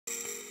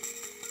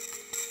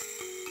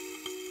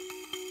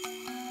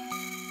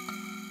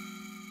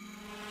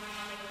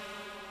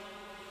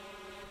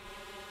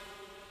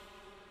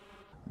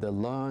The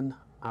Learn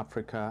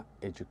Africa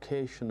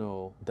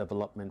Educational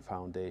Development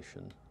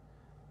Foundation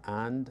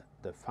and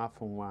the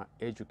Fafunwa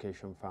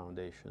Education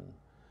Foundation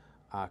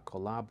are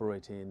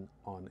collaborating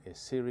on a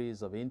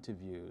series of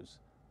interviews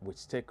with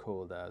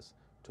stakeholders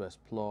to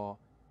explore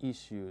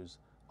issues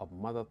of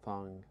mother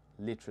tongue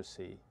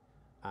literacy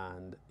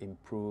and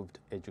improved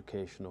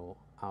educational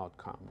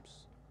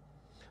outcomes.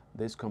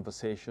 These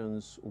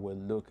conversations will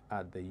look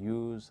at the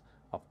use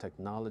of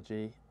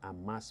technology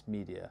and mass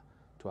media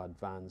to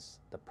advance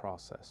the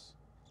process.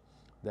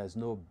 There's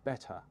no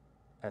better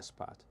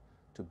expert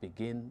to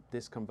begin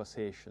this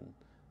conversation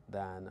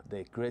than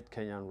the great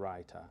Kenyan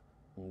writer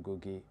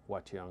Ngugi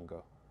wa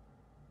Thiong'o.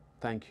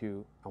 Thank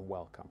you and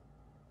welcome.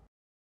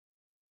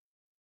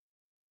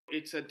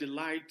 It's a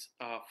delight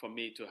for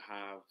me to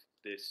have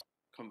this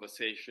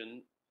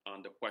conversation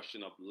on the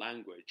question of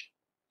language,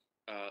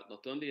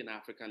 not only in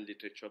African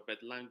literature,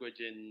 but language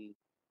in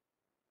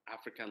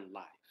African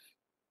life,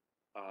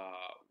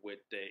 with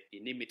the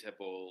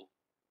inimitable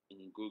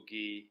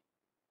Ngugi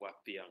wa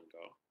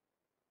Thiong'o,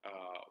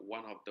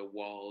 one of the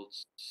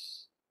world's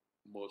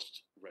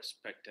most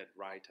respected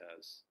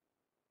writers.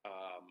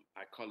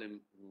 I call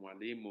him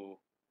Mwalimu,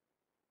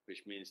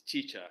 which means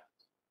teacher,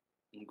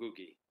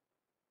 Ngugi.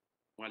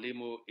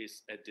 Mwalimu,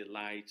 it's a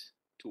delight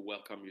to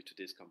welcome you to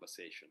this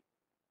conversation.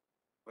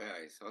 Well,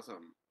 it's also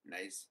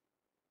nice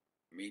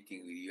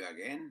meeting with you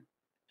again.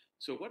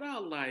 So what I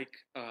would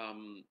like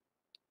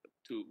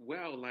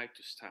where I would like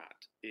to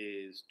start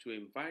is to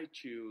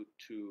invite you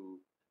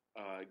to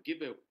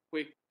give a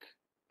quick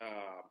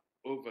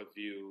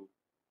overview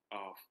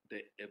of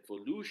the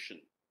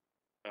evolution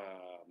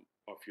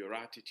of your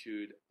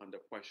attitude on the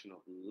question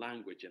of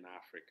language in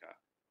Africa.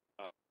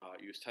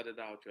 You started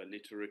out your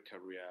literary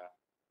career,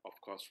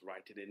 of course,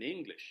 writing in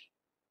English,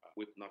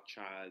 With Not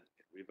Child,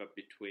 River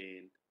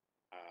Between,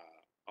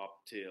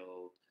 up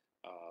till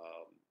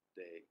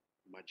the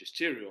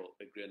magisterial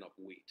A Grain of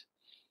Wheat.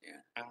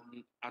 Yeah.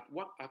 At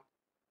what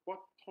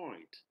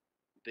point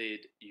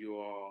did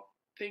your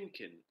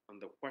thinking on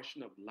the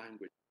question of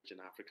language in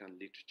African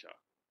literature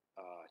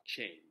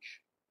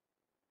change?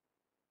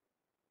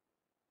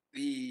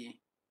 The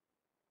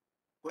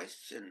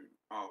question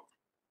of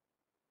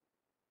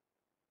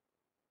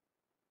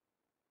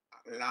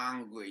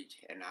language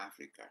in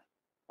Africa,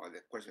 or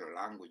the question of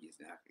languages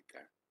in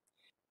Africa,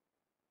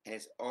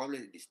 has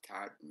always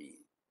disturbed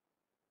me.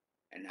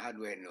 And how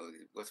do I know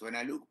this? Because when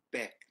I look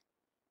back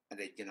at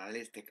the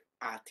journalistic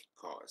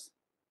articles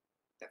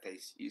that I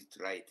used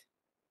to write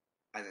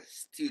as a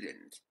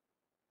student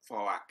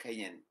for a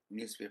Kenyan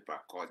newspaper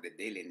called the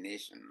Daily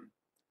Nation,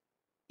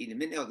 in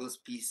many of those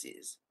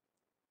pieces,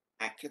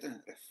 I kept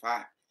on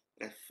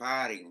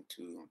referring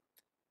to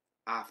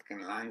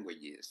African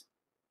languages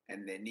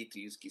and the need to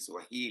use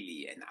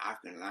Kiswahili and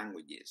African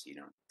languages,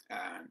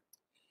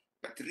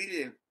 but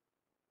really,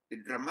 the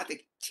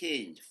dramatic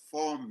change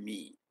for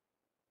me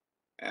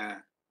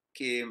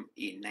came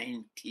in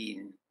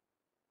 1977.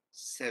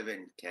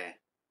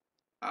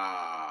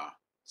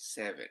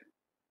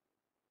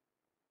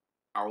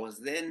 I was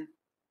then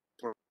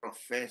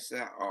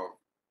professor of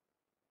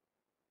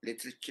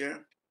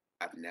literature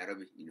at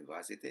Nairobi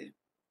University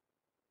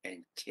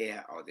and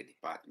chair of the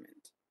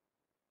department.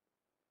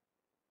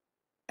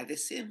 At the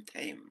same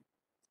time,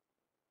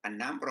 a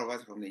number of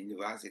us from the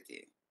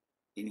university,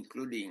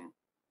 including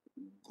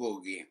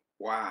Ngugi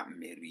wa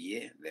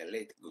Thiong'o, the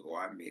late Ngugi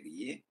wa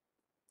Thiong'o,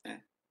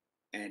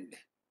 and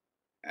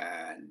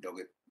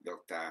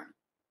Dr.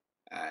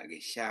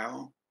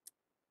 Geshao,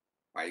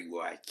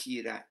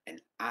 Waiguachira,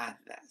 and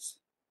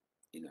others,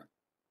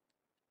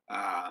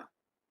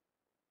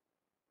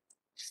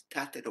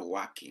 started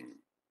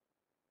working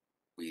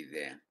with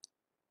the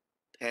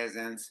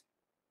peasants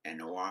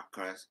and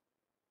workers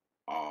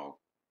of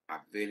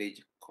a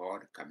village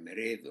called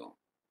Camiredo.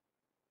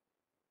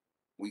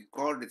 We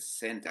called the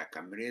center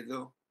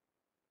Camiredo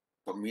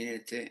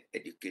Community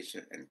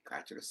Education and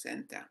Cultural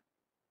Center.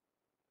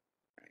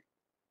 Right?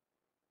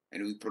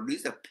 And we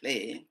produced a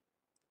play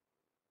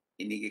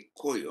in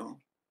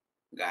Gikuyu,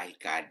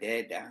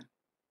 Gaikadeda,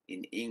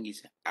 in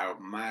English, I'll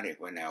marry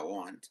when I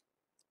want.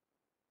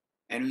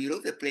 And we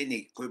wrote the play in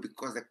Gikuyu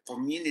because the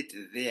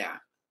community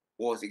there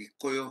was a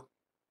Gikuyu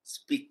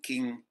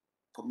speaking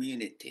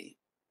community.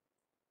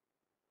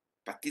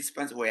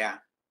 Participants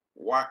were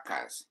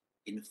workers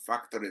in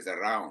factories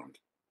around,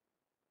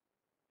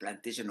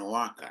 plantation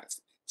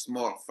workers,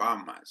 small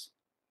farmers.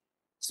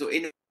 So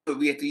anyway,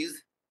 we had to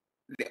use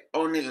the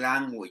only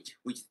language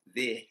which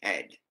they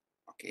had,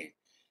 okay?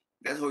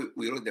 That's why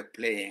we wrote the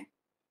play,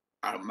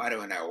 I'll Marry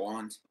When I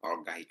Want,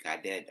 or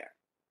Gaikadeda.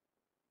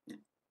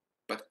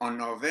 But on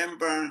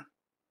November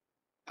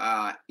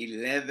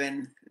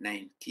 11,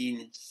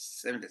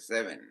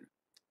 1977,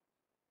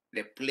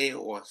 the play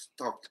was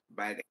stopped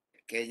by the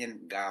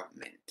Kenyan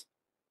government.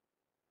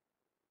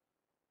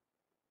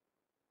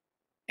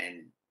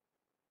 And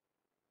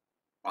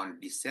on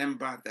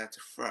December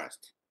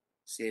 31st,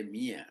 same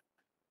year,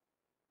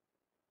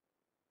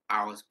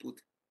 I was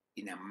put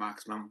in a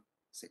maximum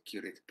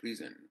security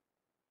prison,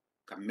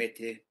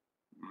 Kamete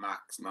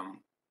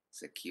Maximum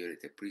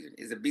security prison.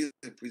 It's the biggest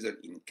prison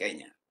in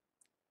Kenya.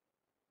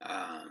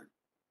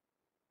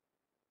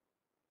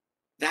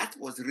 That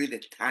was really a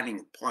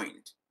turning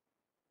point,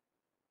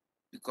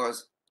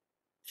 because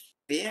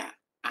there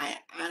I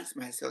asked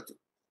myself,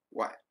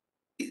 what?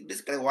 It's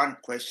basically one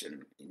question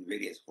in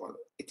various forms.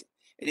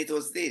 And it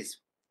was this: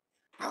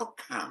 how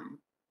come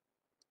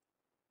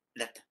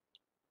that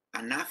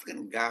an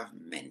African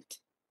government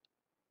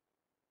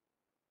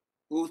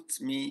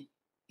puts me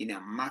in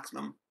a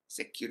maximum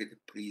security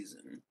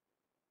prison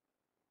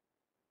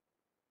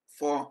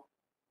for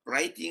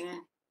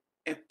writing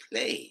a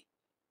play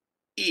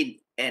in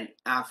an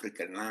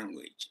African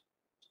language?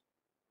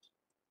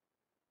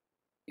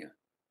 Yeah.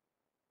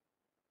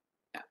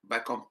 By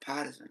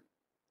comparison,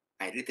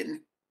 I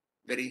written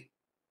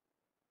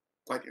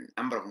quite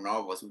a number of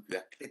novels which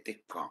were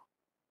critical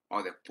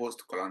of the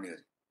post-colonial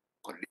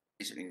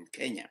condition in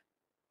Kenya,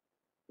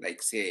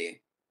 like,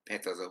 say,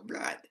 Petals of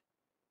Blood,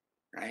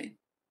 right?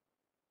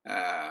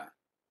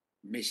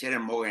 Michelle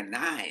Moore and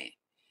I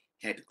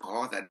had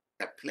co-authored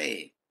a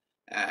play,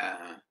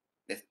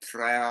 The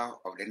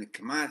Trial of the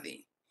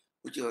Kimathi,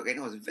 which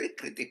again was very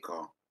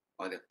critical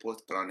of the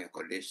post-colonial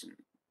condition.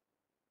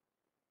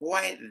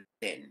 Why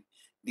then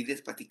did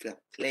this particular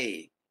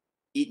play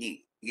in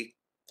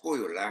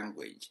Gikuyu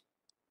language,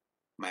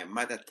 my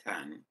mother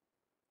tongue,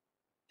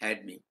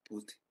 had me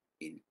put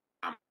in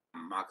a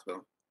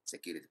maximum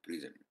security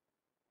prison?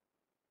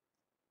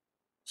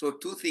 So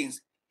two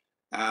things.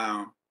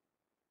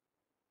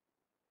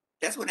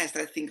 That's when I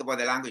started thinking about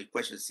the language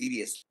question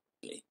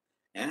seriously.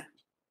 Yeah?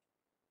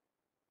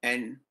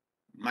 And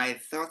my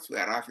thoughts were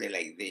roughly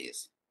like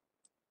this.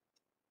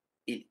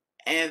 In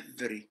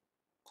every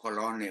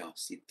colonial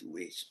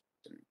situation,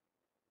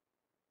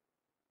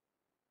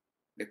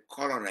 the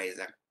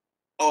colonizer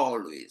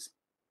always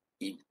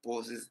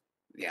imposes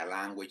their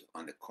language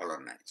on the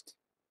colonized.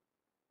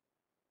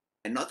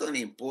 And not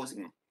only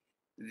imposing,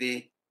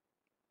 they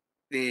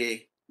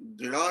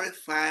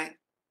glorify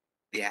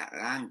their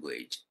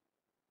language,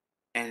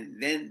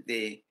 and then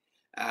they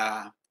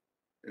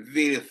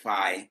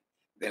vilify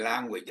the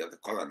language of the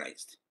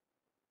colonized.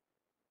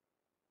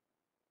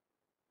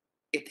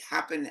 It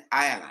happened in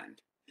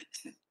Ireland,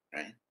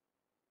 right?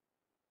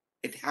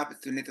 It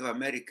happened to Native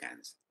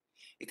Americans.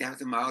 It happened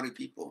to Maori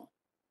people.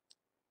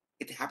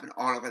 It happened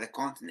all over the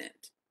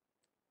continent.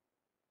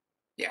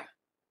 Yeah.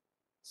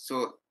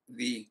 So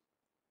the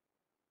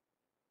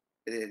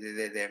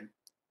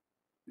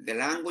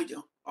language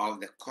of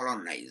the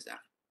colonizer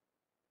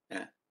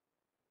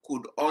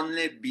could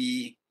only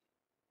be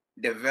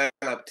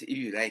developed, if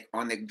you like,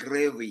 on the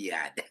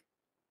graveyard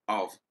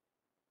of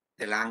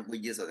the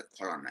languages of the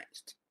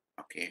colonized.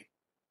 Okay.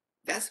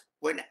 That's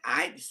when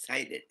I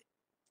decided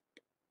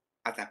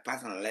at a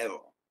personal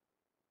level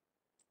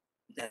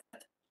that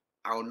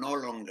I will no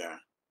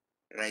longer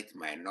write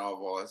my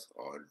novels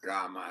or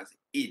dramas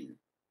in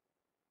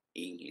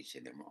English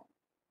anymore.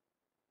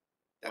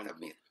 That'll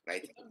be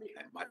right.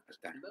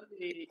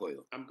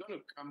 I'm going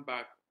to come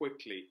back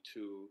quickly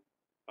to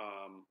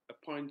a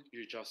point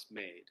you just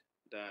made,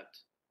 that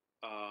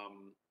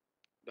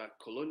that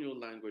colonial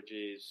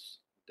languages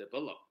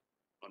develop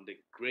on the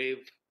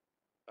graves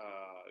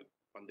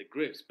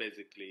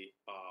basically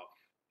of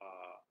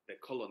the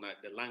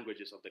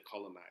languages of the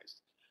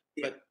colonized.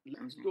 Yeah. But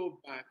let's go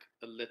back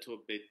a little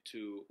bit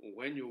to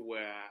when you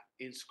were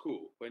in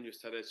school, when you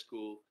started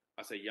school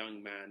as a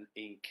young man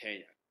in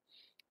Kenya,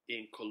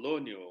 in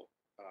colonial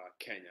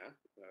Kenya,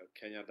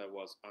 Kenya that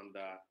was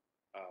under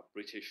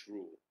British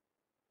rule.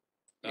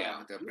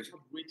 Yeah,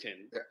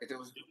 Britain.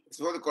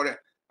 It's what they call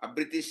a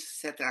British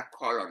settler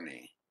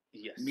colony.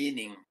 Yes.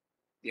 Meaning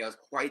there was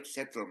white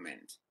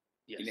settlement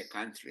in the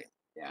country.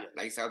 Yeah,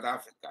 like South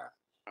Africa.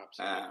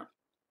 Absolutely.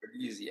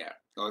 Rhodesia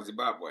or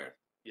Zimbabwe.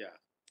 Yeah.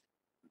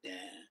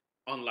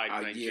 Unlike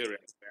Nigeria,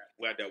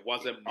 where there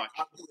wasn't much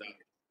of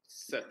that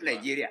settler.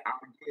 Algeria.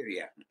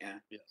 Yeah.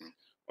 Yes.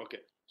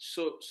 Okay.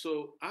 So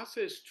as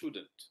a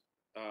student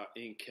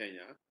in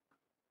Kenya,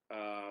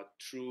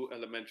 through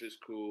elementary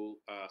school,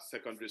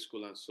 secondary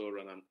school, and so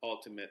on, and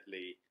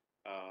ultimately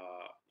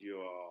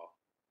your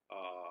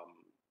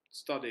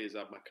studies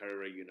at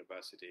Makerere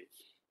University.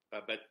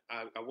 But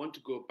I want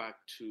to go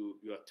back to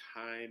your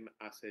time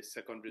as a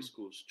secondary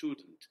school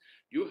student.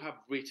 You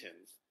have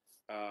written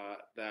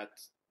that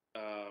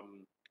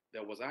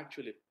there was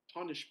actually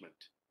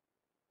punishment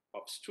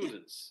of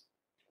students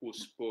who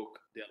spoke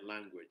their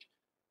language.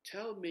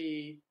 Tell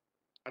me,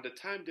 at the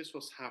time this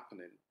was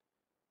happening,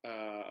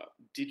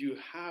 did you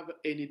have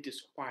any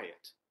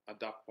disquiet at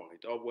that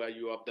point, or were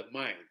you of the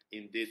mind,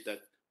 indeed,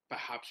 that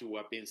perhaps you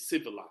were being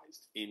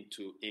civilized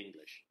into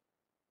English?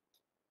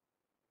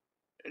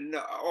 No,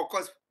 of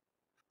course,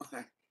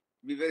 to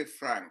be very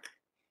frank,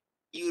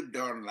 you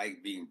don't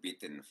like being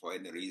beaten for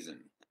any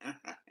reason,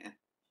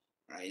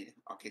 right?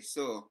 Okay,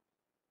 so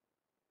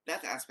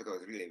that aspect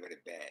was really very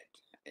bad,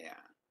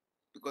 yeah,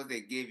 because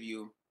they gave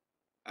you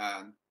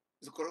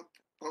it's called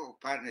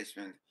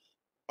punishment,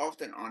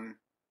 often on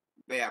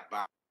bare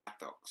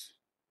buttocks,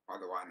 or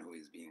the one who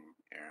is being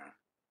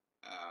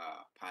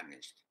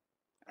punished,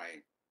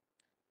 right?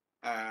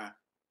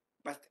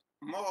 But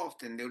more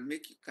often, they will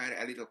make you carry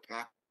a little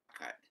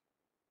placard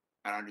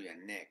around your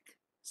neck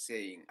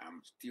saying,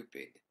 I'm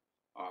stupid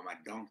or I'm a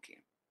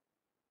donkey.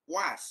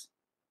 Worse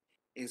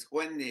is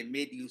when they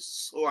made you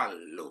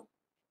swallow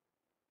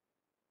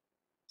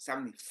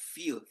something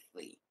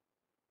filthy,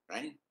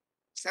 right?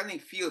 Something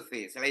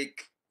filthy. It's like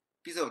a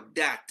piece of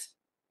dirt,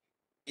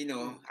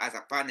 as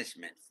a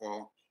punishment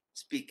for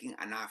speaking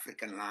an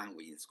African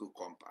language in school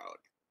compound.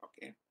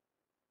 Okay,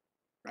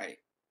 right.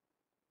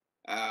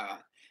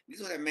 This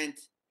is what I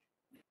meant.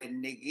 The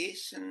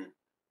negation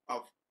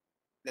of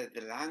the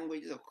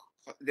language of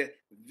the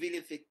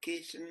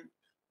vilification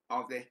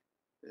of the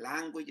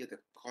language of the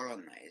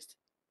colonized,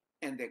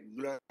 and the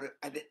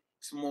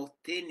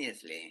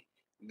simultaneously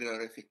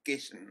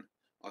glorification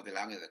of the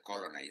language of the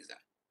colonizer.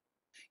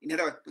 In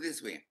other words, put it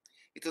this way,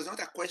 it was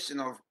not a question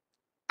of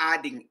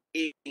adding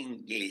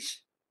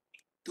English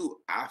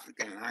to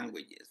African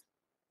languages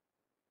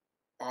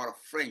or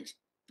French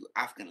to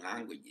African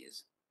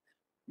languages.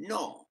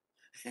 No.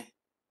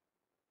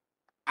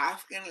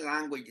 African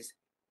languages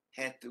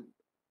had to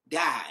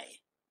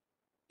die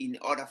in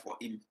order for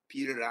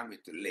imperial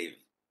language to live.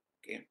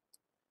 Okay?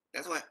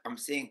 That's why I'm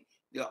saying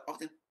they are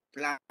often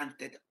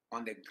planted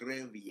on the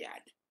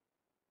graveyard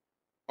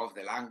of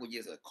the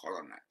languages that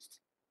colonized.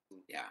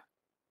 Yeah.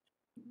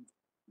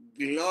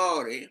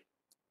 Glory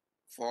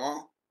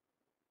for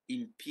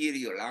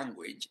imperial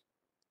language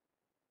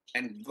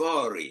and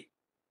gory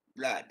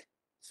blood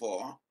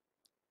for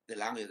the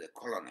language that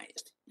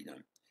colonized.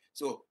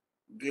 So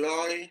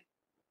glory,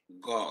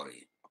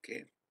 gory.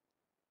 Okay,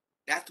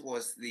 that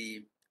was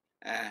the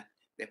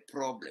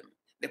problem.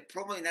 The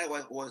problem in that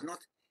was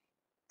not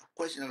a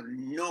question of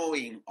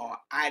knowing or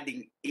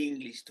adding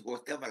English to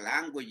whatever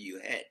language you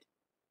had.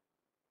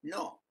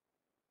 No,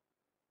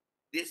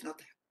 that's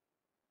not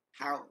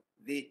how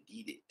they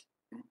did it.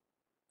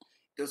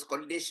 It was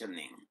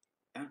conditioning.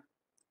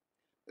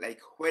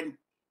 Like when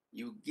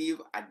you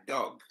give a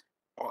dog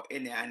or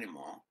any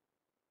animal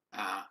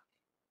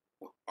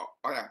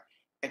or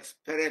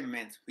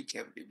experiments which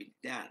have to be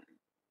done,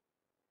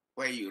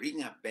 where you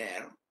ring a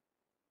bell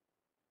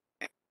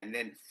and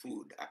then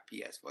food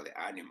appears for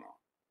the animal.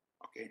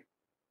 Okay?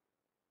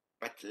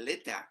 But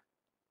later,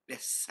 the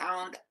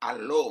sound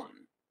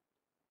alone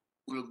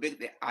will make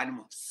the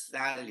animal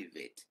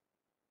salivate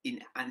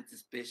in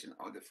anticipation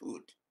of the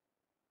food.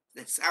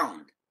 The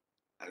sound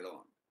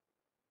alone.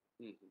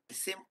 Mm-hmm. The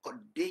same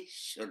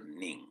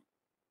conditioning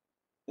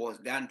was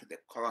done to the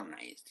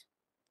colonized,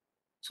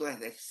 so that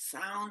the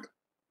sound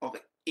of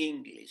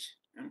English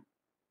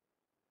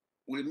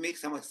will make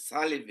someone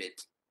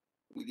salivate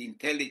with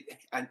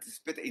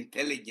anticipate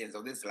intelligence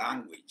of this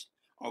language,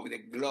 or with the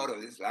glory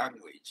of this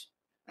language.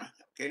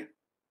 Okay?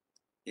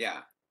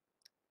 Yeah.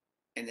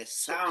 And the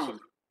sound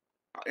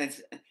and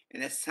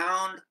the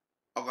sound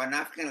of an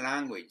African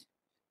language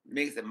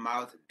makes the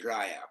mouth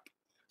dry up.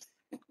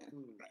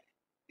 Right.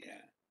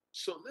 Yeah.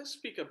 So let's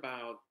speak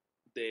about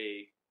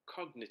the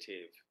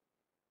cognitive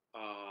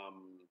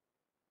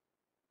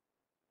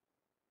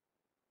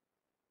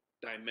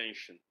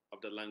dimension of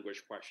the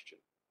language question.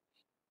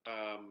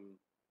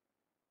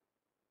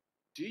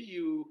 Do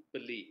you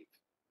believe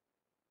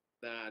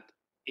that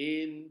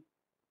in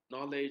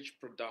knowledge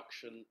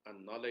production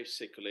and knowledge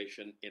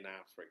circulation in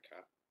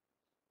Africa,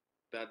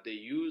 that the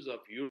use of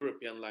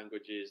European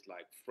languages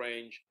like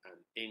French and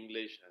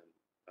English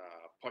and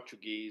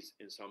Portuguese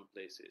in some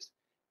places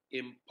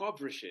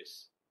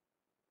impoverishes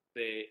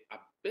the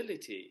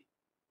ability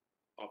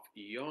of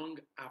young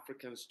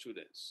African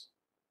students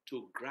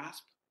to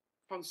grasp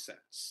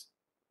concepts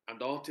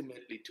and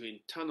ultimately to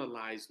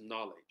internalize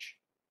knowledge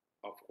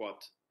of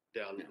what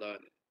they are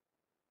learning?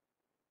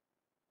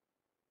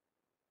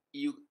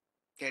 You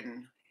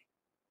can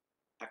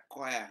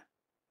acquire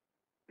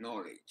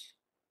knowledge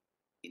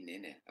in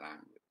any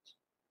language.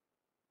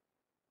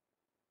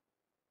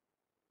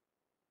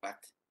 But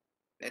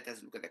let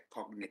us look at the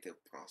cognitive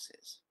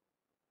process.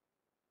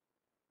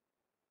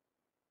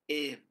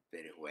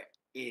 Everywhere,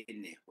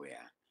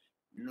 anywhere,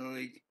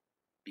 knowledge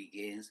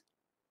begins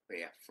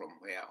from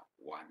where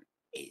one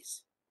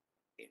is.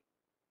 Okay?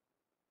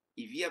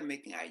 If you are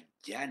making a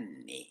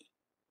journey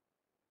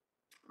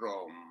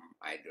from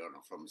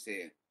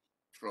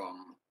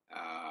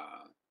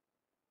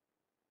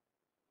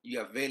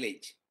your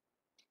village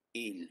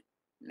in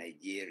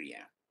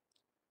Nigeria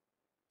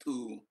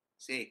to,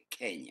 say,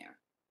 Kenya,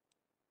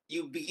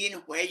 you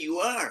begin where you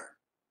are.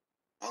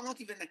 Or not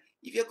even,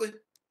 if you're going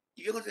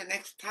to the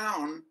next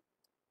town,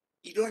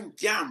 you don't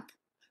jump.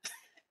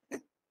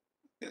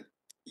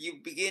 You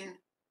begin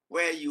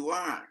where you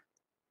are.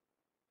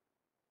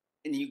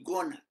 And you go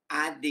on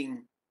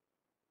adding,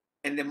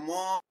 and the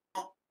more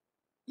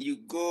you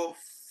go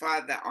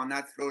further on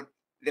that road,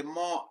 the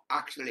more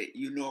actually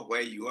you know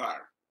where you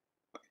are.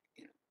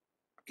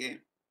 Okay?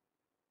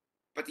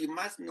 But you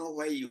must know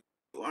where you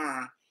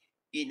are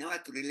in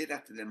order to relate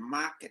that to the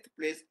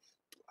marketplace,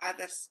 to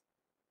other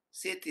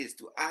cities,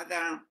 to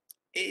other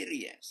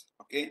areas.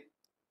 Okay?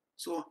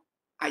 So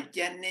a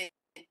journey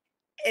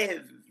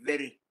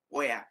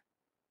everywhere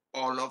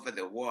all over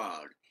the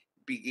world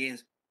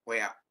begins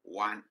where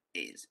one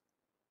is.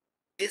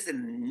 It's a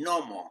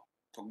normal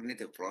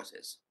cognitive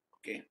process,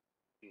 okay?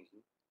 Mm-hmm.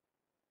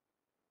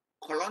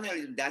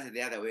 Colonialism does it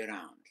the other way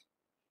around.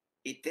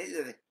 It tells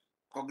you that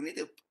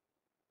cognitive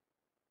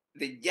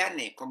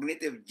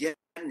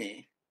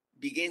journey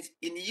begins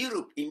in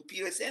Europe,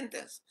 imperial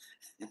centers,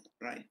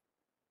 right?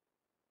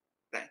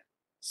 Right.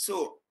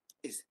 So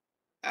it's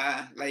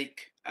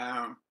like,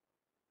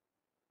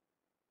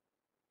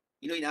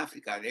 in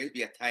Africa, there used to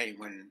be a time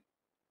when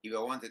if I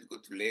wanted to go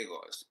to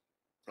Lagos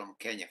from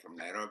Kenya, from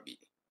Nairobi,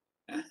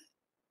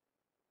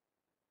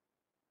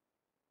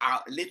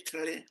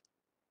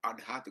 I'd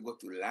have to go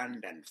to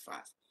London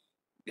first.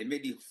 They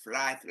made you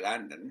fly to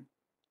London.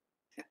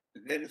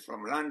 Then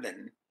from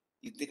London,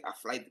 you take a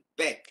flight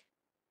back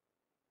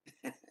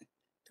to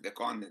the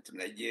continent, to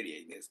Nigeria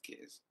in this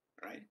case,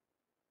 right?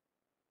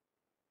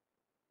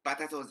 But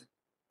that was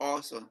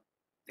also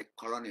the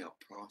colonial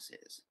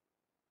process.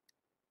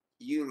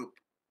 Europe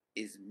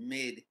is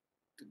made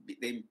to be,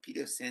 the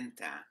imperial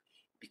center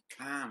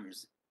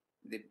becomes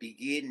the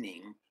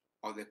beginning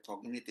of the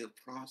cognitive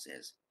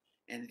process,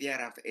 and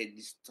thereafter a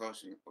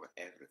distortion of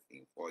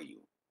everything for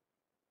you.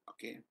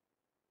 Okay?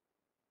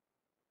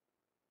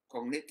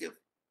 Cognitive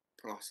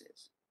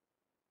process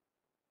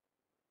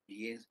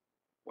begins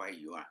where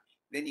you are.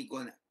 Then you go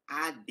on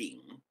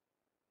adding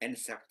and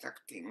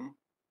subtracting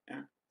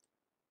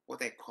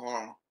what I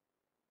call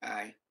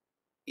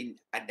in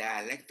a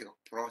dialectical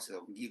process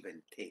of give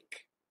and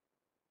take.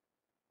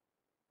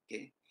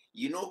 Okay?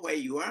 You know where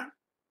you are,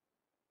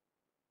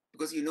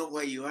 because you know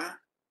where you are.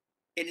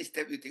 Any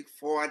step you take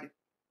forward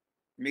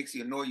makes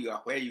you know you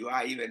are where you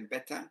are even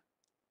better.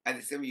 At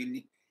the same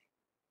time,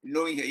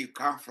 knowing where you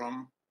come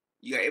from,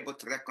 you are able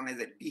to recognize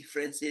the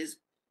differences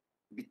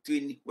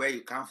between where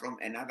you come from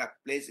and other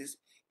places.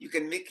 You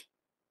can make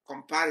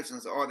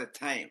comparisons all the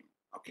time,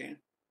 okay?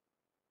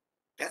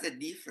 That's a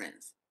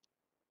difference.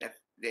 That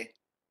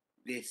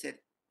they said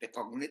the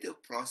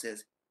cognitive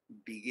process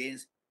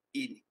begins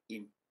in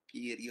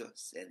imperial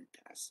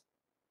centers.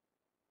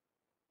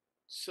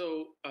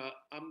 So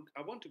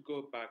I want to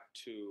go back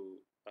to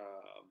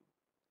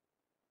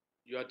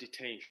your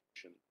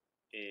detention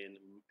in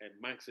a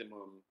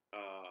maximum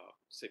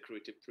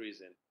security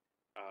prison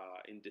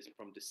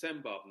from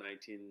December of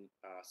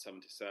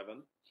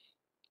 1977.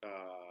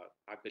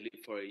 I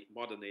believe for a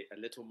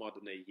little more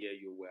than a year,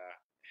 you were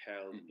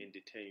held in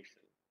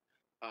detention.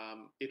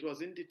 It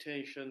was in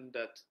detention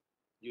that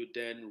you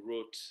then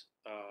wrote,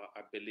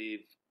 I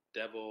believe,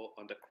 Devil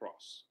on the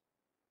Cross,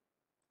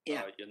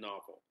 your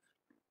novel.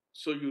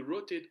 So you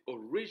wrote it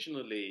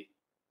originally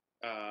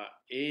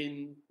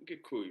in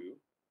Gikuyu.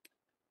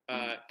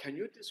 Can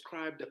you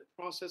describe the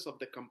process of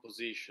the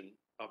composition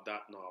of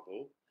that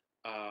novel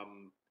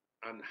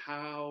and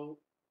how,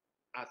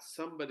 as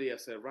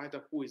a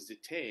writer who is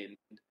detained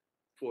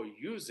for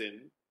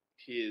using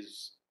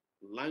his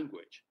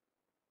language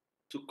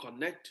to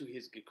connect to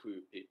his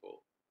Gikuyu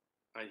people,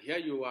 and here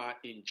you are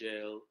in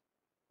jail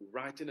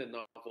writing a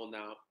novel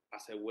now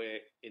as a way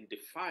in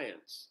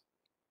defiance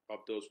of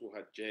those who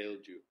had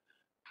jailed you.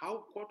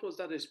 What was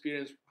that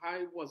experience?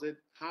 Why was it?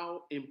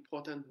 How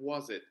important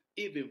was it,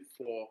 even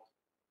for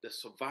the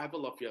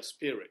survival of your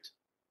spirit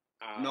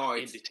in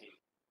detention?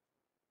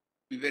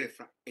 Be very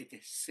frank,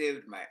 it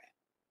saved my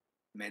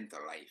mental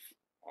life,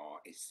 or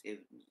it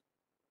saved me,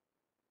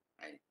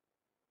 right?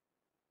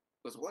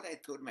 Because what I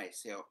told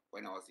myself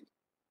when I was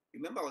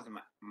remember I was in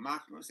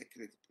maximum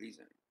security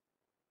prison,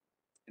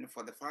 and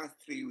for the first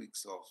 3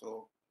 weeks or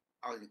so,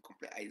 I was in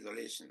complete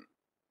isolation.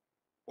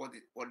 What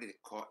did they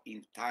call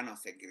internal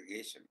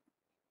segregation?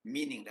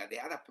 Meaning that the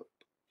other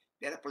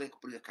political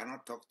prisoners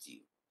cannot talk to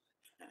you.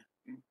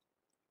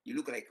 You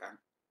look like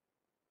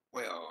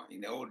well,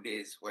 in the old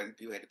days when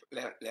people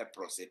had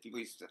leprosy, people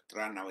used to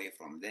run away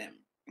from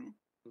them.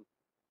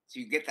 So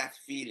you get that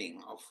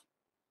feeling of,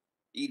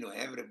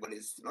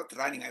 everybody's not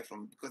running away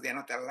from, because they're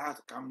not allowed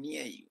to come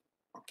near you.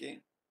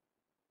 Okay?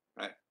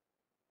 Right.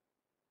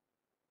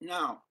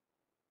 Now,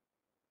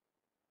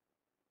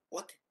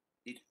 what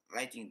did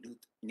writing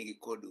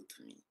Ngugi do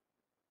to me?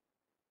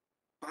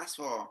 First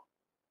of all,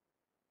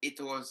 it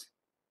was,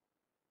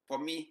 for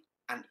me,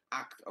 an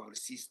act of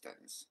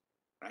resistance,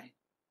 right?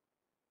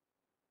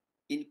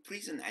 In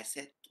prison, I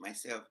said to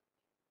myself,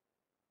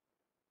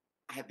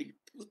 I have been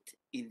put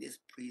in this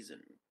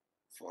prison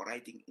for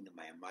writing in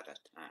my mother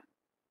tongue,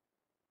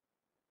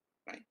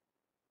 right?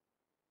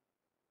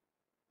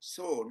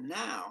 So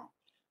now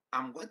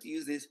I'm going to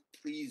use this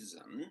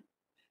prison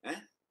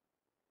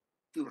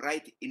to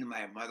write in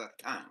my mother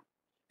tongue.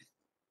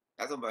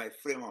 That's my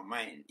frame of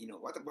mind.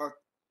 What about,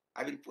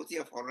 I've been put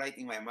here for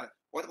writing my mother.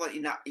 What about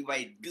if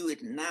I do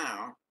it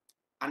now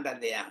under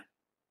their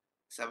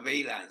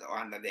surveillance or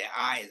under their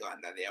eyes or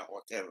under their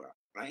whatever,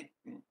 right?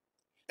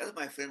 That's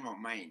my frame of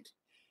mind.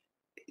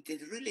 It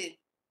has really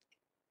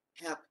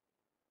helped,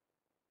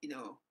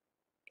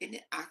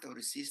 any act of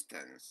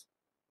resistance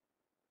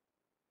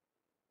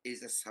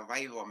is a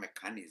survival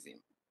mechanism,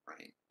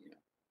 right?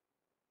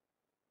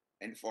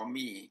 And for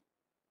me,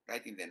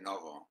 writing the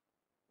novel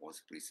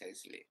was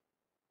precisely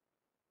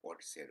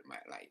what saved my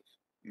life,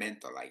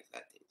 mental life,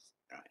 that is.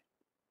 Right?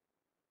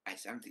 I had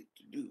something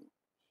to do.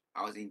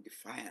 I was in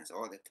defiance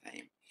all the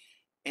time.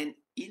 And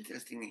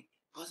interestingly,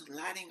 I was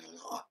learning a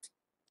lot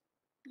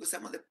because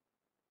some of the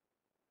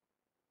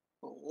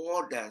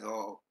warders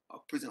or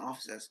prison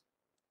officers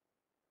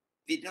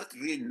did not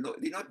really know,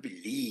 did not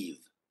believe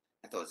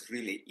that I was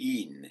really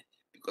in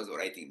because of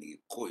writing the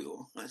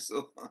Koyo.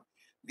 So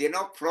they had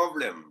no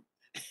problem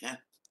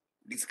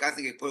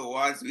discussing a Koyo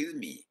words with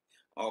me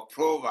or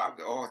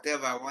proverbs or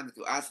whatever I wanted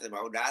to ask them,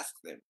 I would ask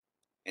them.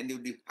 And they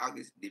would have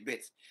these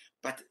debates.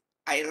 But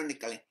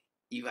ironically,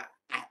 if I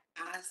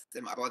asked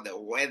them about the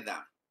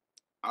weather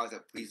out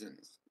of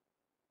prisons,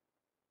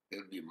 they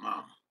would be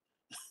mum.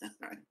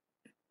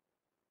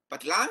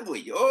 But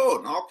language,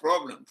 oh, no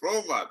problem.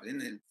 Proverbs,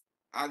 and then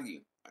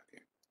argue.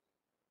 Okay.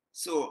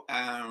 So,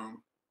 and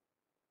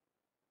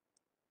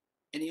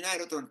I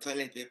wrote on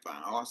toilet paper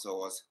also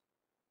was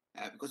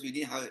because we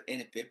didn't have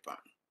any paper,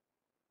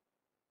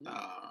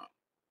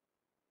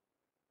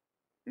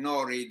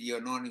 no radio,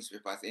 no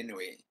newspapers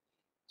anyway.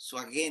 So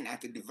again, I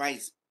had to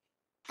devise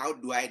how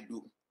do I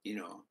do,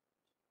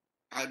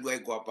 how do I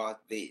go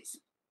about this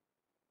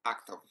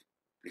act of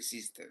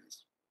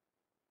resistance?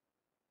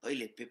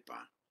 Toilet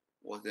paper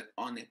was the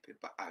only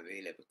paper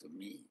available to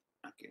me.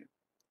 Okay.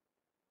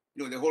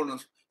 The whole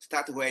notion,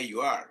 start where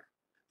you are.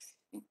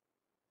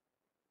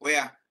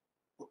 Where,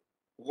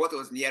 what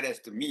was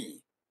nearest to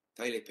me?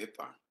 Toilet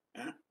paper.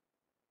 Huh?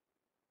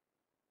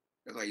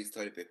 That's why I use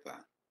toilet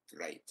paper to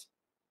write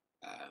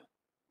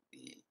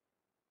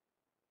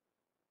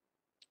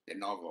the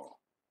novel.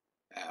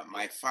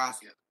 My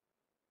first,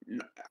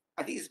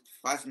 I think it's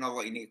first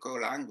novel in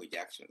Igbo language,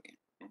 actually.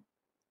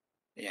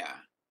 Yeah.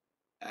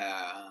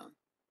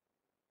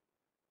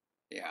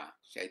 Yeah,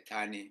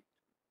 Shaitani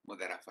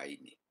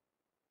Mudarafaini.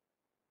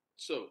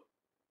 So,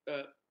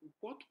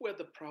 what were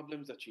the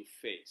problems that you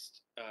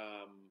faced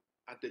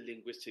at the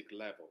linguistic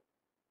level?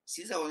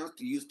 Since I was not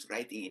used to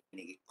writing in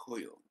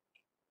Gikuyu,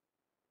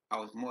 I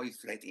was more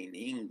used to writing in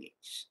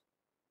English.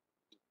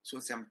 So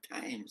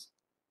sometimes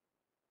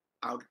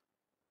I would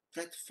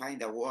try to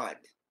find a word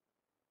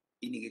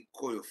in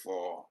Gikuyu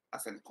for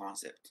as a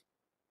concept.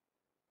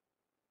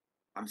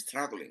 I'm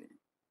struggling.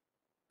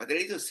 But the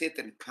little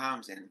Satan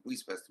comes and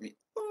whispers to me,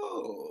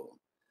 oh,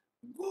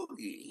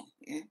 Ngugi,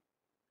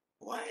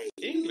 why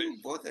are you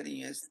bothering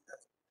yourself?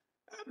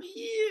 I'm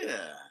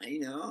here,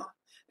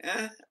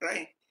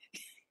 right?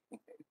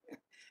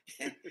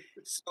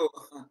 So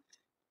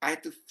I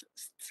had to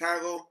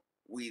struggle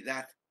with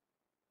that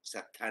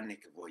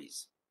satanic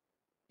voice,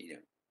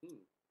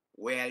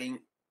 wearing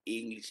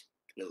English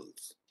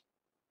clothes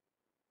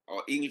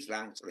or English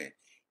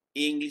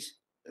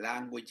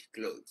language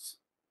clothes,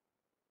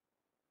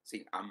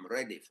 saying, I'm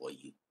ready for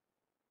you.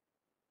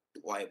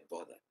 Why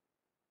bother?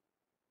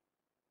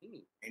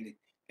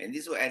 And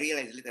this is what I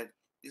realized later.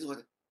 This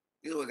was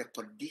the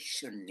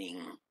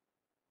conditioning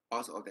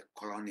also of the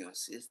colonial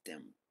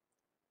system.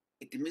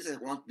 It means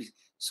that want to be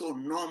so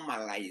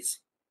normalized,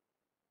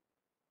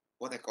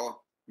 what I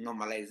call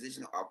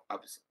normalization of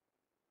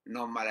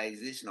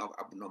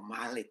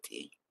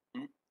abnormality.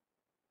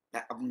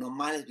 That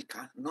abnormality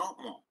becomes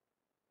normal,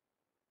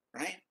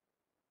 right?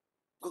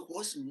 Because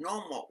what's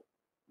normal,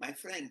 my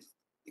friends?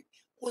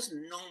 What's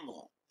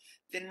normal?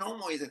 The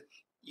normal is that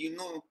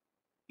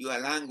your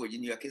language,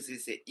 in your case,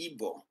 it's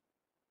Igbo,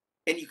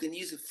 and you can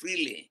use it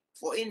freely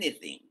for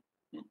anything.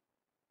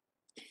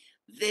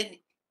 Then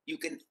you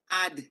can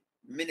add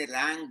many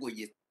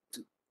languages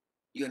to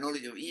your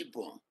knowledge of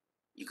Igbo.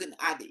 You can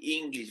add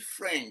English,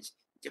 French,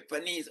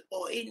 Japanese,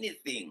 or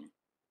anything,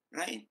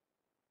 right?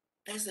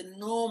 That's a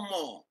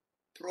normal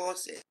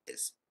process.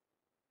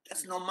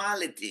 That's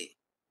normality.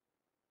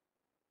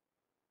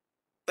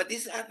 But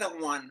this other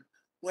one,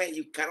 where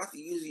you cannot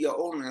use your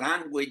own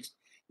language,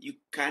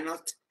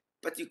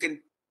 but you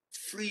can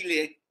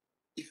freely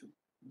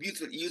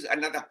use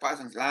another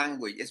person's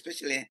language,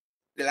 especially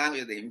the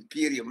language of the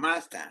imperial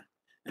master.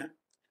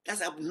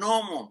 That's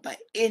abnormal by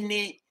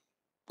any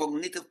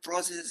cognitive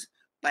process,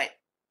 by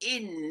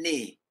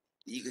any,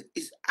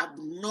 it's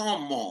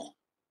abnormal,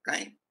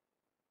 right?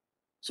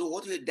 So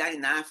what we've done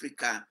in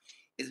Africa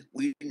is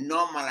we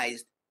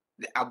normalized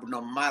the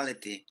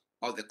abnormality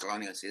of the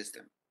colonial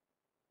system.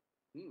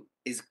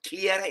 It's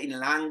clearer in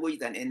language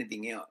than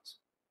anything else.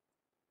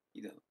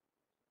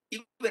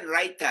 Even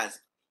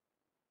writers,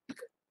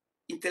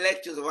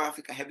 intellectuals of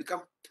Africa have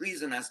become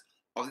prisoners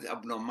of the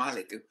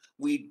abnormality.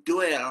 We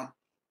dwell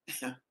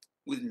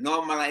with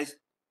normalized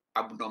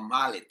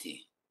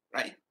abnormality,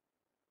 right?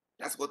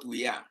 That's what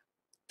we are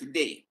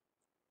today.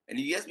 And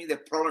if you ask me, the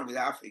problem with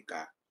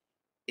Africa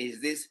is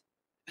this: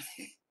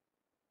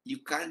 you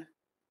can't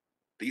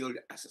build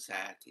a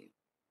society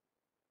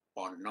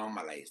on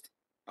normalized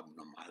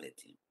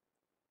abnormality,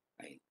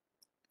 right?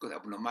 Because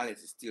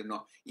abnormality is still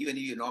not, even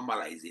if you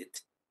normalize it,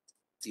 it's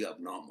still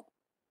abnormal.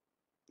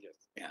 Yes.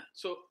 Yeah.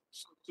 So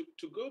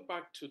to go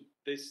back to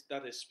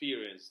that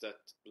experience that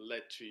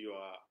led to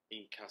your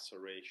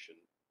incarceration,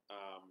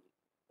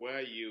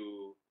 where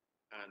you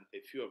and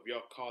a few of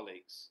your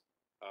colleagues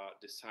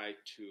decide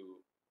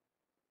to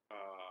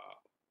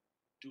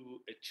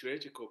do a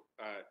theatrical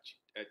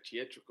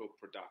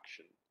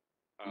production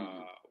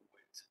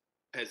with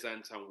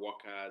peasants and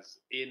workers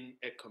in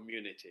a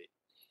community,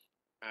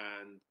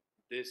 and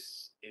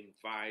this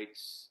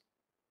invites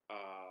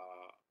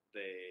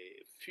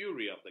the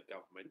fury of the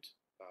government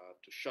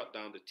to shut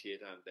down the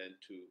theater and then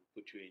to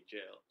put you in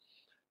jail.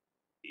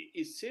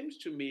 It seems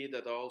to me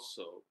that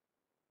also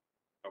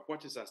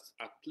what is at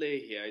play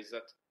here is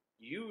that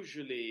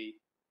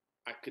usually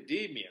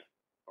academia,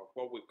 or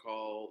what we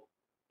call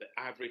the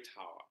ivory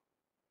tower,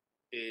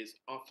 is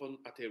often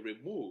at a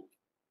remove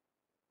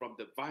from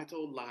the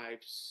vital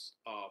lives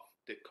of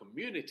the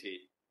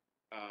community,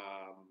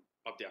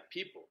 of their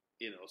people,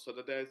 so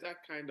that there's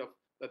that kind of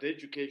that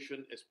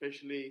education,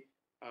 especially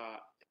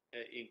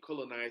in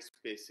colonized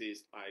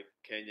spaces like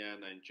Kenya,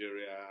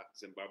 Nigeria,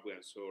 Zimbabwe,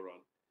 and so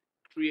on,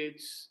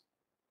 creates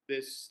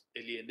this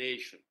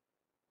alienation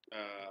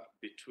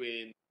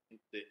between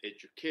the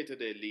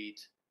educated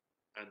elite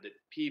and the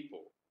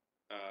people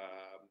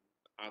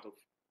out of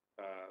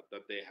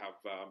that they have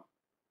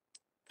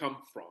come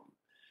from.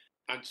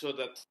 And so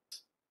that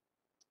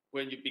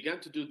when you began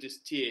to do this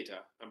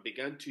theater and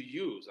began to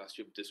use, as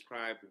you've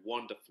described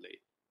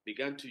wonderfully,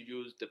 began to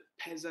use the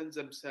peasants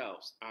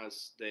themselves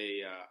as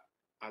the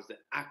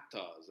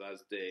actors,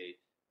 as they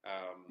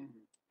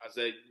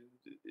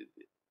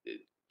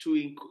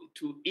to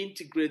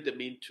integrate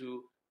them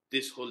into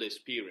this whole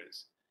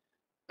experience.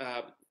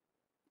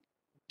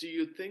 Do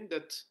you think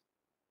that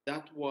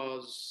that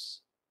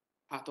was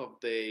part of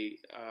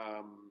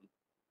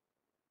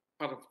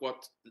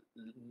what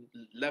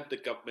left the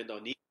government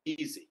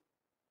uneasy?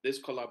 This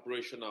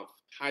collaboration of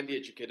highly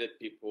educated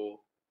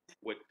people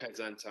with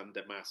peasants and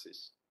the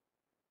masses.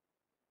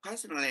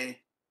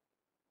 Personally,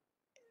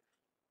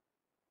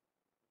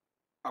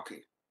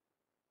 okay.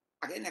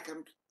 Again, I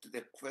come to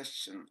the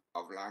question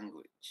of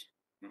language.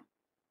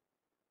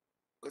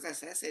 Because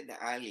as I said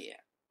earlier,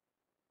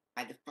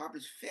 I had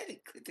published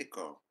very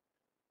critical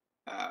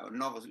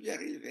novels, which are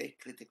really very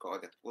critical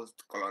of the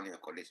post-colonial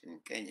condition in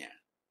Kenya,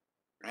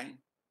 right?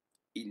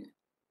 In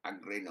A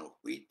Grain of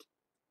Wheat,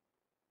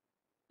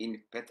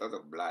 in Petals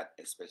of Blood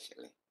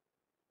especially.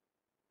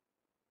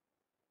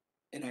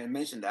 And I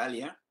mentioned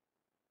earlier,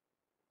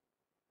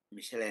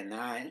 Michelle and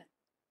I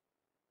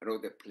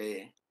wrote the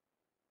play,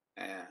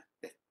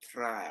 The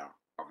Trial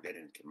of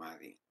Dedan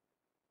Kimathi.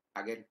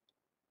 Again,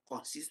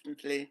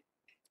 consistently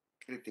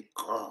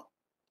critical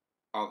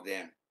of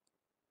the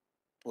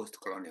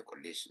post-colonial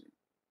condition.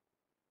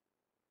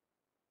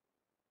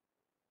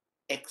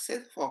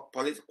 Except for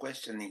police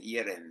questioning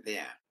here and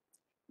there,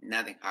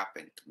 nothing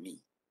happened to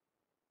me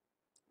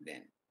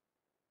then.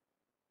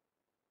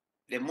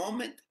 The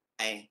moment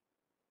I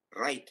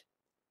write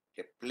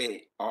the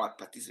play or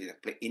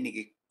participate in the play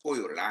in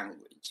Gikuyu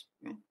language,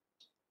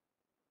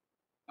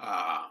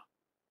 I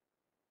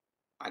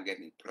get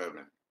a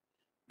problem.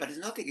 But it's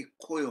not a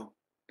Gikuyu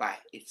by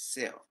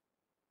itself.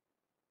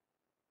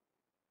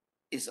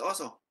 It's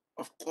also,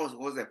 of course,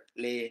 what the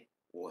play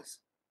was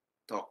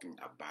talking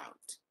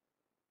about,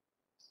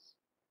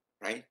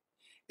 right?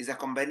 It's a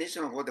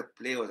combination of what the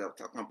play was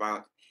talking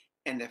about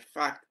and the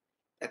fact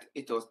that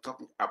it was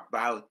talking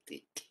about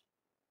it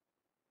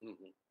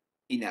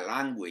in a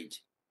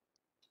language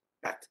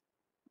that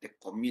the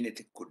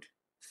community could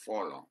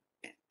follow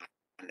and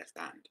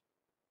understand,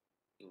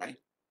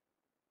 right?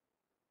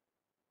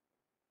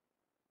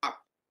 A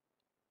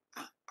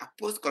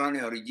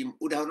post-colonial regime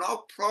would have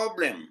no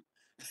problem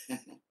if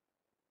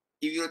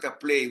you wrote a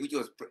play which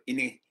was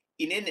in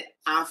any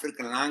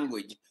African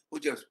language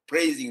which was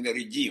praising the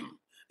regime.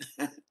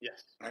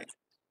 Yes. Right?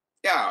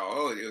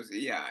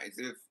 Yeah,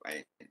 it's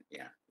fine.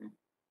 Yeah.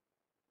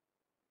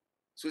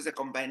 So it's a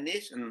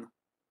combination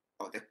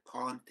of the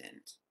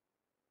content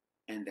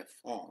and the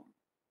form.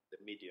 The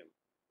medium.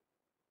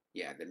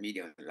 Yeah, the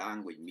medium,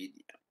 language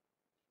medium.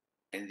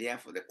 And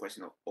therefore the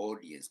question of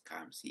audience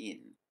comes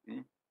in.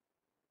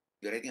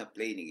 You're writing a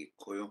play in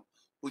Gikuyu,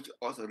 which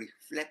also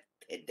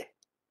reflected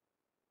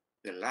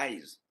the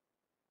lives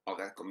of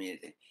that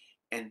community.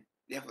 And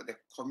therefore the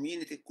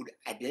community could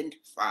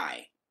identify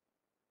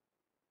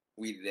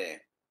with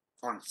the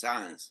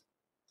concerns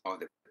of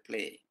the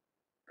play,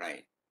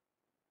 right?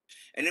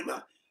 And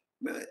remember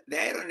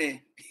the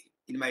irony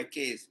in my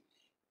case,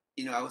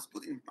 I was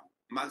put in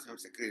maximum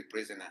security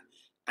prisoner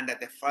under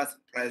the first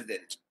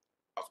president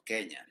of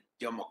Kenya,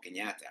 Jomo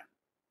Kenyatta.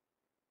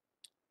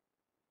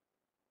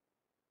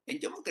 And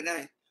Jomo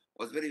Kenyatta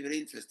was very, very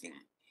interesting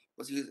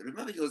because he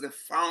was the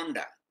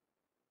founder.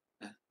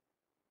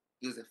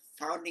 He was the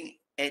founding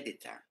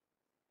editor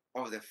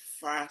of the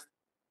first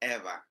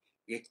ever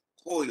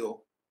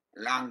Gikuyu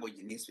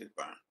language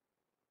newspaper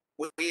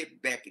way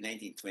back in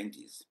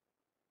 1920s,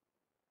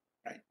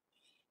 right?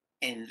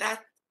 And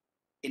that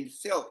in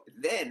itself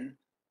then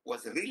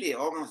was really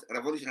almost a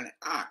revolutionary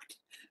act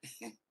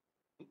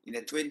in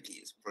the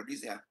 20s,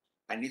 producing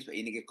a newspaper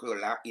in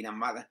Gikuyu in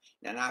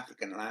an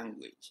African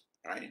language,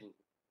 right?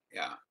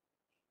 Yeah.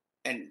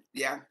 And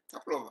there are a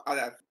couple of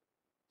other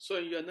So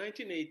in your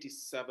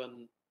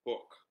 1987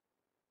 book,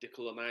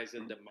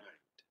 Decolonizing the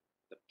Mind,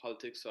 The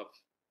Politics of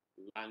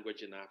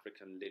Language in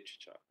African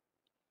Literature,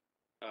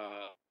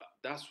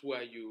 that's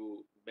where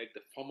you make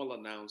the formal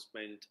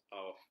announcement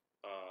of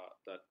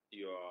that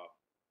you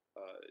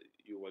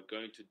were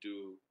going to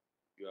do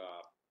your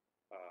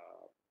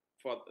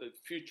for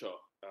future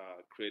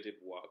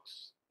creative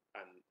works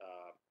and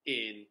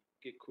in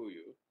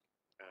Kikuyu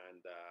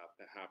and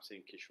perhaps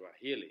in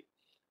Kiswahili.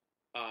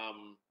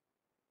 Um,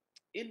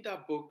 in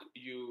that book,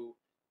 you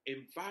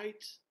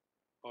invite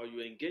or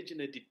you engage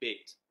in a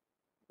debate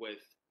with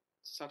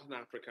certain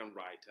African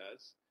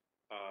writers.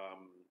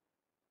 Um,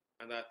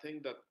 and I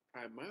think that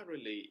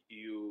primarily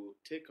you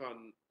take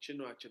on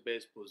Chinua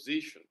Achebe's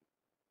position.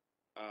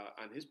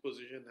 And his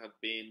position had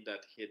been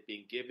that he had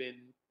been given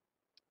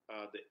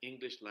the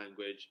English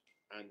language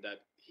and that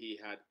he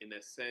had, in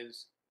a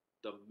sense,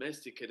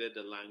 domesticated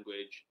the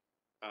language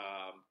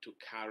to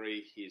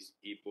carry his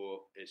Igbo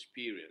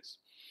experience.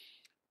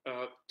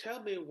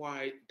 Tell me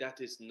why that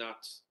is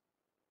not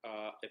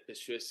a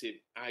persuasive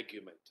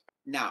argument.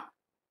 Now,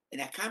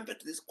 and I come back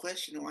to this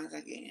question once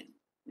again.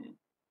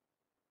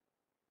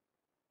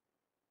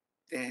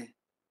 The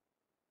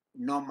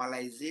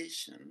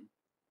normalization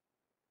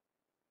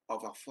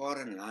of a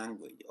foreign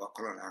language or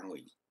colonial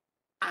language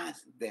as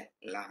the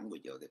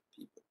language of the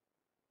people.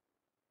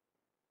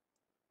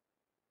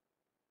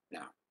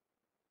 Now,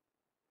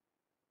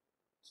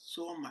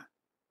 so much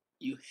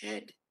you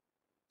had,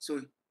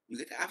 so you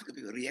get African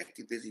people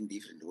reacting to this in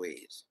different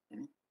ways.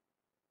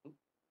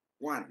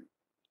 One,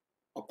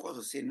 of course,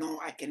 will say, no,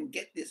 I can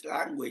get this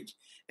language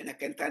and I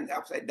can turn it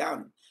upside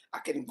down. I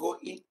can go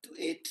into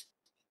it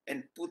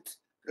and put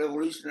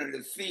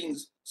revolutionary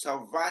things,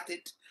 subvert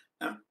it,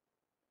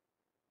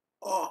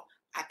 or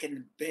I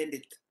can bend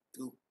it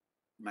to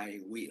my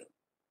will.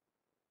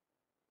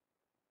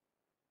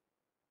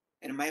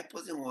 And my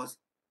position was,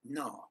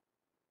 no,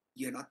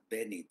 you're not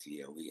bending to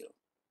your will.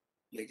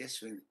 You're just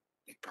showing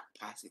the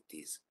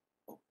capacities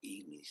of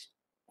English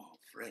or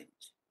French.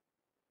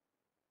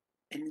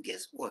 And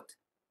guess what?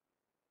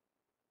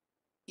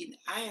 In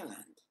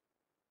Ireland,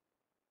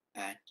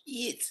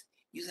 it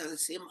you have the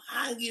same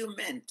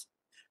argument.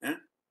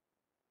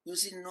 You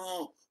say,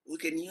 no, we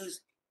can use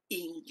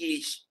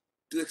English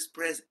to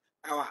express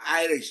our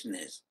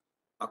Irishness,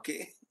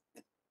 okay?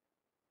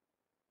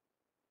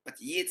 But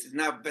Yeats is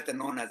now better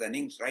known as an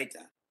English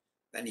writer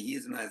than he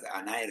is known as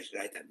an Irish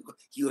writer because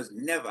he was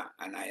never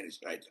an Irish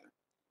writer.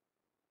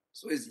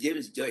 So is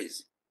James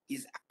Joyce.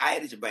 He's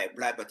Irish by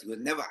blood, but he was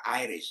never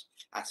Irish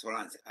as far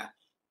as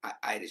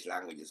Irish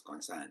language is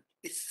concerned.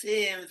 The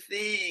same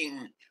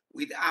thing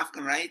with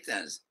African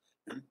writers.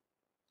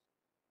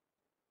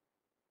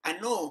 I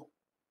know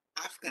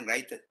African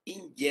writers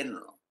in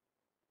general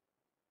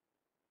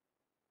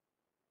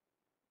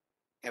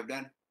have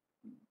done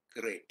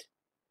great.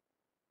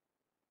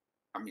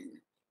 I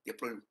mean, they're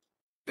probably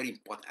very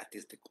important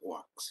artistic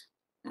works.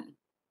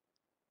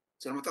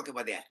 So I'm not talking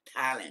about their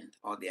talent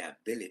or their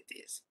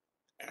abilities.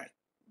 All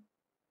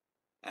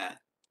right.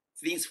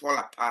 Things Fall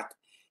Apart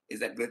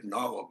is a great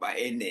novel by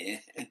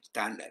any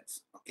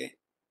standards. Okay.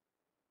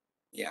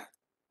 Yeah.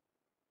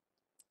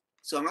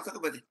 So I'm not talking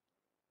about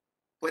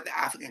whether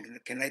African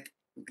can write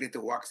great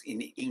works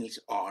in English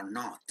or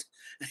not.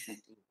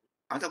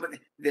 I'm talking about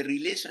the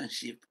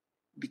relationship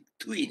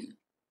between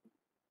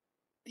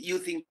you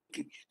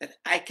thinking that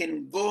I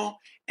can go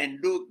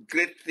and do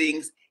great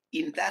things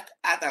in that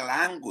other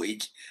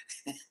language,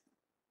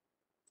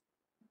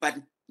 but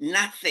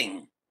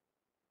nothing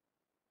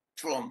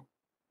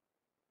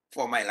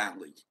for my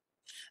language.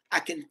 I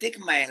can take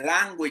my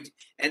language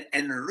and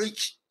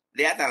enrich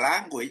the other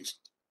language,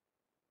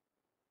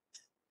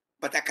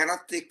 but I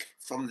cannot take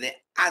from the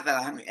other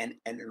language and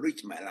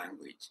enrich my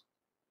language.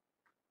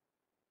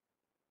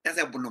 That's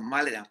the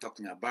abnormality I'm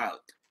talking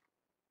about.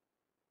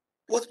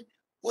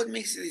 What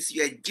makes this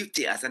your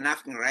duty as an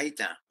African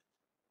writer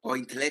or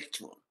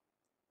intellectual?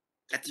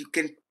 That you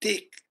can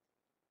take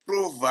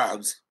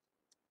proverbs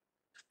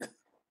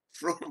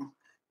from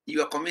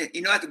your community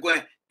in order to go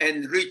and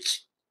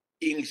enrich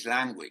English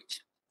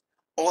language,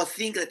 or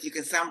think that you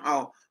can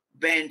somehow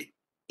bend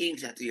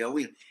English to your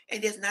will.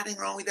 And there's nothing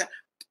wrong with that.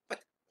 But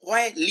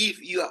why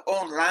leave your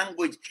own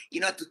language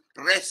in order to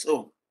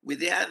wrestle with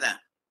the other?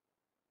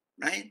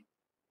 Right?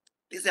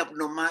 This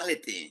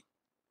abnormality.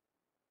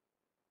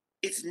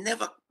 It's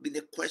never been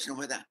the question of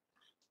whether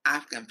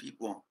African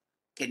people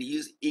can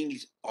use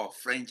English or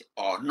French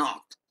or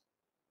not.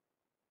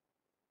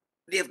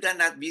 They have done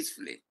that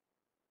beautifully.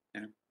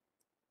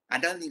 I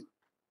don't think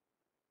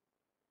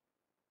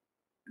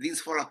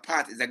Things Fall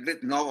Apart is a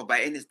great novel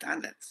by any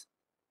standards.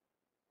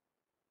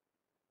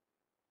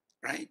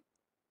 Right?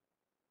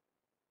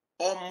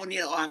 Or many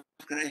of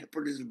African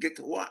produced great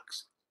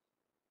works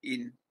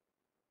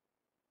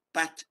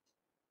but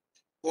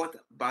what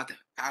about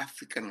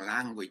African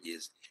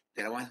languages?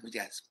 They are ones which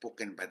are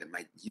spoken by the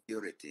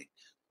majority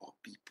of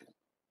people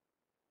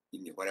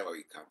in wherever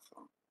we come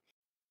from.